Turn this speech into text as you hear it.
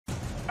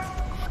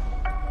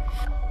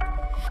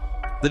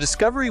The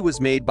discovery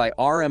was made by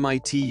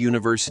RMIT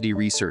University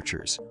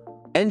researchers.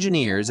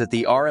 Engineers at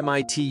the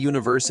RMIT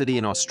University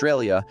in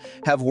Australia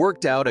have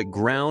worked out a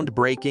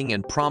groundbreaking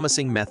and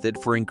promising method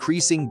for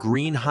increasing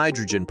green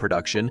hydrogen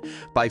production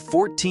by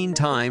 14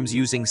 times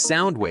using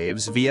sound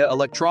waves via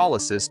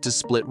electrolysis to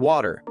split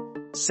water.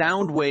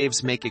 Sound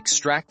waves make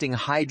extracting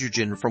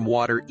hydrogen from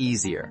water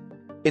easier.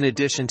 In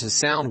addition to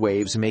sound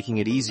waves making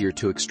it easier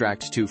to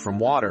extract from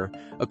water,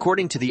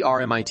 according to the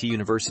RMIT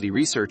University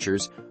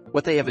researchers,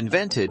 what they have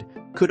invented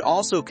could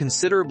also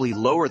considerably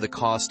lower the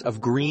cost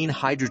of green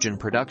hydrogen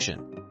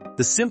production.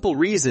 The simple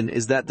reason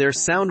is that their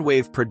sound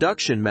wave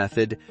production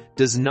method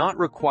does not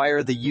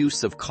require the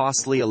use of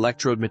costly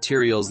electrode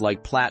materials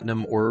like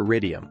platinum or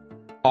iridium.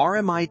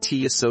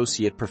 RMIT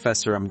Associate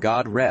Professor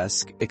Amgad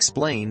Resk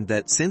explained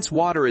that since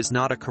water is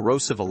not a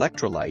corrosive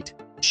electrolyte,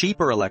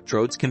 cheaper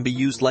electrodes can be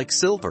used like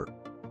silver.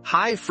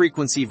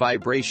 High-frequency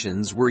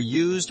vibrations were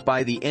used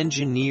by the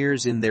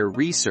engineers in their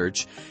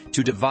research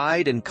to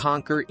divide and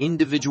conquer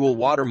individual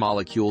water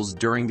molecules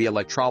during the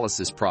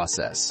electrolysis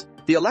process.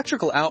 The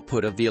electrical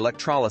output of the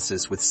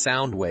electrolysis with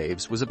sound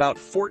waves was about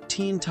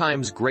 14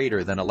 times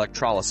greater than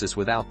electrolysis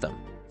without them,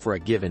 for a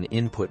given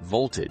input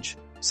voltage,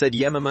 said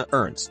Yemima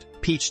Ernst,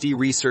 PhD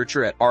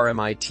researcher at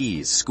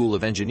RMIT's School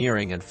of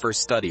Engineering and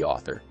first study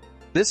author.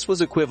 This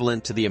was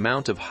equivalent to the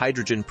amount of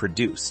hydrogen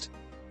produced.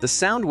 The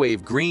sound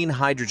wave green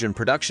hydrogen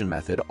production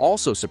method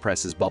also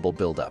suppresses bubble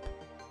buildup.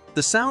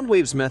 The sound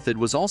waves method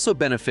was also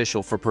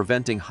beneficial for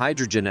preventing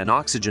hydrogen and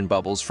oxygen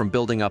bubbles from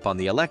building up on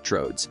the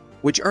electrodes,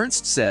 which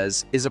Ernst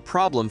says is a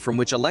problem from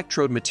which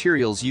electrode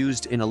materials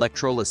used in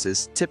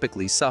electrolysis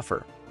typically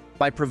suffer.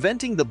 By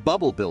preventing the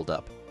bubble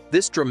buildup,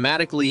 this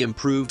dramatically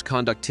improved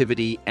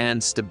conductivity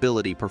and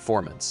stability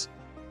performance.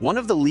 One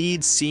of the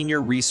lead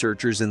senior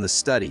researchers in the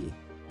study,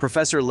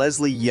 Professor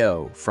Leslie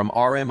Yeo from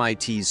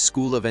RMIT's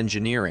School of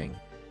Engineering,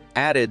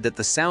 added that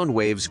the sound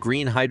waves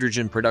green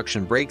hydrogen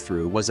production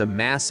breakthrough was a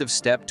massive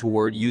step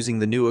toward using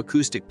the new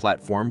acoustic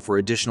platform for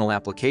additional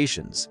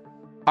applications.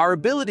 Our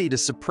ability to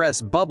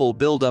suppress bubble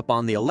buildup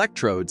on the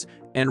electrodes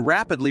and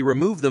rapidly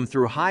remove them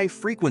through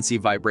high-frequency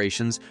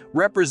vibrations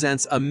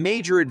represents a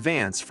major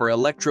advance for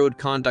electrode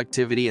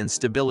conductivity and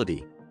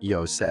stability,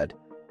 Yeo said.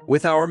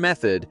 With our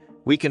method,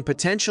 we can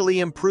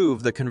potentially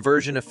improve the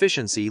conversion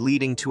efficiency,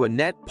 leading to a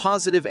net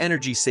positive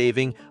energy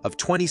saving of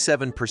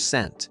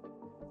 27%.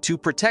 To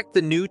protect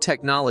the new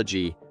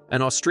technology,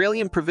 an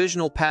Australian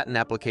provisional patent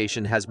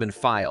application has been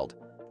filed.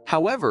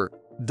 However,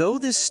 though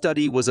this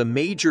study was a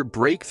major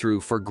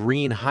breakthrough for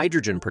green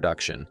hydrogen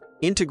production,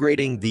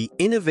 integrating the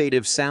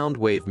innovative sound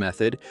wave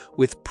method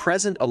with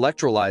present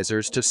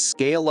electrolyzers to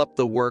scale up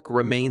the work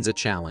remains a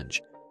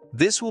challenge.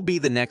 This will be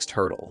the next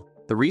hurdle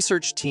the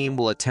research team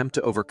will attempt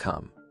to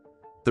overcome.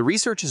 The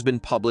research has been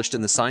published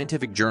in the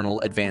scientific journal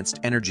Advanced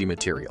Energy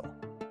Material.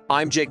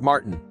 I'm Jake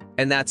Martin,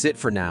 and that's it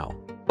for now.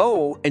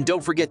 Oh, and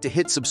don't forget to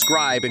hit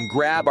subscribe and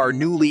grab our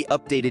newly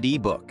updated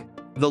ebook.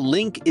 The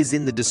link is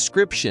in the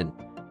description.